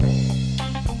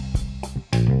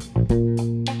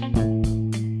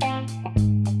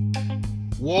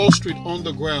Wall Street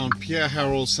Underground, Pierre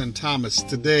Harold St. Thomas.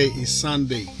 Today is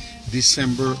Sunday,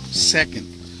 December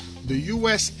 2nd. The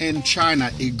U.S. and China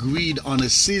agreed on a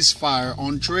ceasefire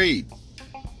on trade.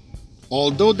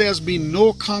 Although there's been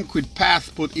no concrete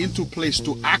path put into place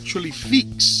to actually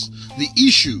fix the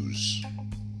issues,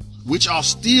 which are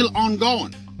still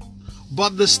ongoing.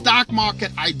 But the stock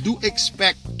market, I do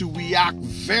expect to react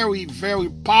very, very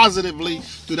positively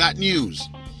to that news.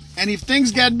 And if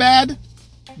things get bad,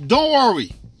 don't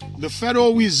worry. The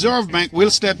Federal Reserve Bank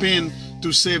will step in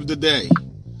to save the day.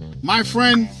 My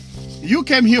friend, you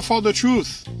came here for the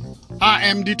truth. I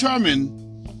am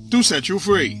determined to set you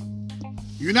free.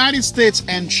 United States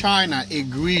and China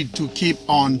agreed to keep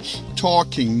on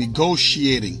talking,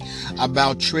 negotiating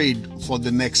about trade for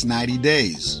the next 90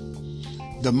 days.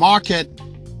 The market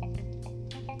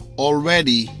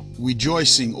already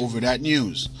rejoicing over that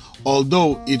news,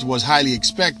 although it was highly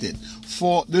expected.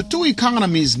 For the two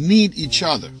economies need each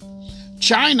other.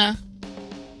 China,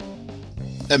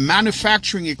 a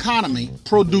manufacturing economy,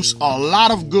 produce a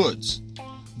lot of goods.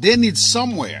 They need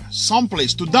somewhere,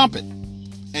 someplace to dump it.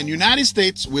 And United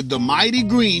States, with the mighty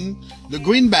green, the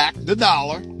greenback, the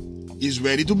dollar, is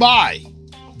ready to buy.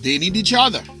 They need each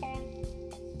other.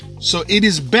 So it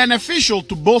is beneficial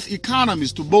to both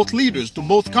economies, to both leaders, to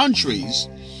both countries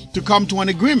to come to an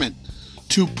agreement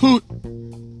to put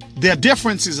their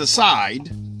differences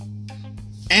aside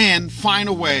and find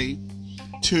a way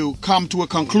to come to a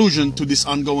conclusion to this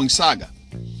ongoing saga.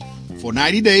 For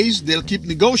 90 days, they'll keep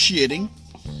negotiating.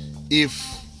 If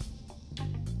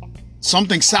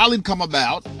something solid come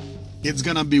about, it's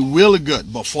going to be really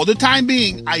good. But for the time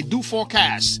being, I do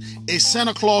forecast a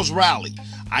Santa Claus rally.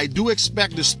 I do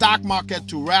expect the stock market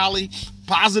to rally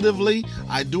positively.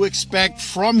 I do expect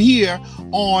from here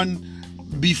on,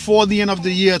 before the end of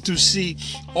the year, to see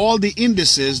all the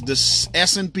indices, the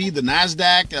S&P, the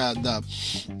NASDAQ,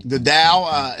 the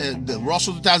Dow, the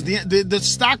Russell 2000, the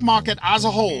stock market as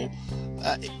a whole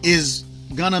is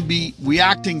going to be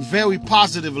reacting very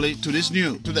positively to this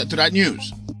news, to that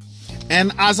news.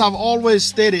 And as I've always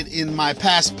stated in my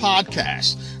past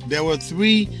podcasts, there were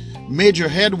three major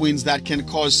headwinds that can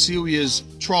cause serious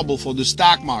trouble for the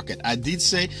stock market. I did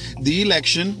say the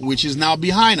election, which is now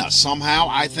behind us. Somehow,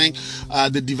 I think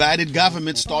the divided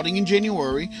government starting in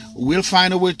January will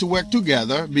find a way to work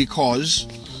together because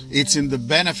it's in the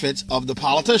benefit of the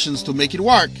politicians to make it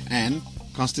work, and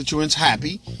constituents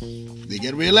happy, they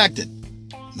get reelected.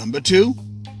 Number two,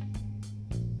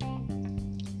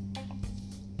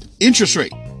 interest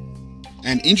rate.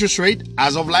 And interest rate,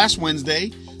 as of last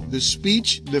Wednesday, the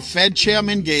speech the Fed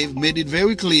chairman gave made it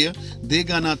very clear they're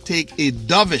going to take a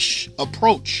dovish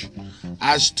approach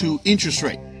as to interest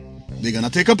rate. They're going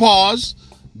to take a pause.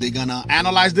 They're going to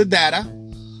analyze the data,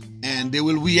 and they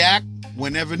will react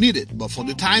whenever needed. But for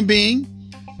the time being,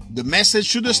 the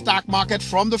message to the stock market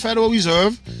from the Federal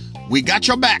Reserve, we got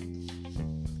your back.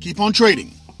 Keep on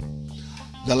trading.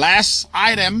 The last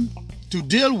item to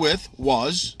deal with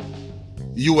was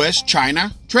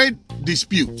U.S.-China trade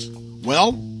dispute.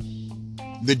 Well,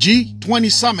 the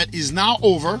G20 summit is now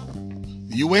over.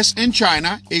 The U.S. and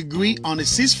China agree on a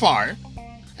ceasefire,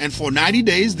 and for 90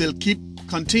 days they'll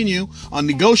continue on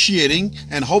negotiating,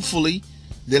 and hopefully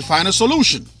they'll find a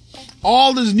solution.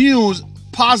 All this news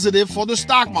positive for the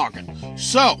stock market.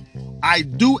 So I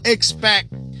do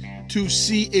expect to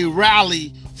see a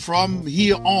rally from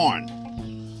here on.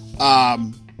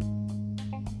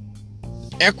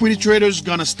 Equity traders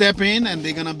gonna step in, and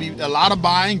they're gonna be a lot of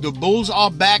buying. The bulls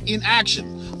are back in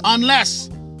action. Unless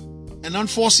an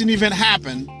unforeseen event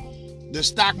happen, the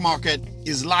stock market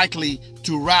is likely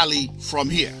to rally from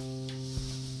here.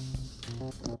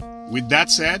 With that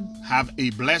said, have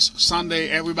a blessed Sunday,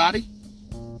 everybody.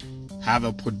 Have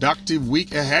a productive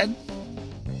week ahead.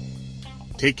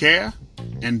 Take care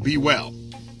and be well.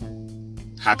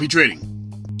 Happy trading.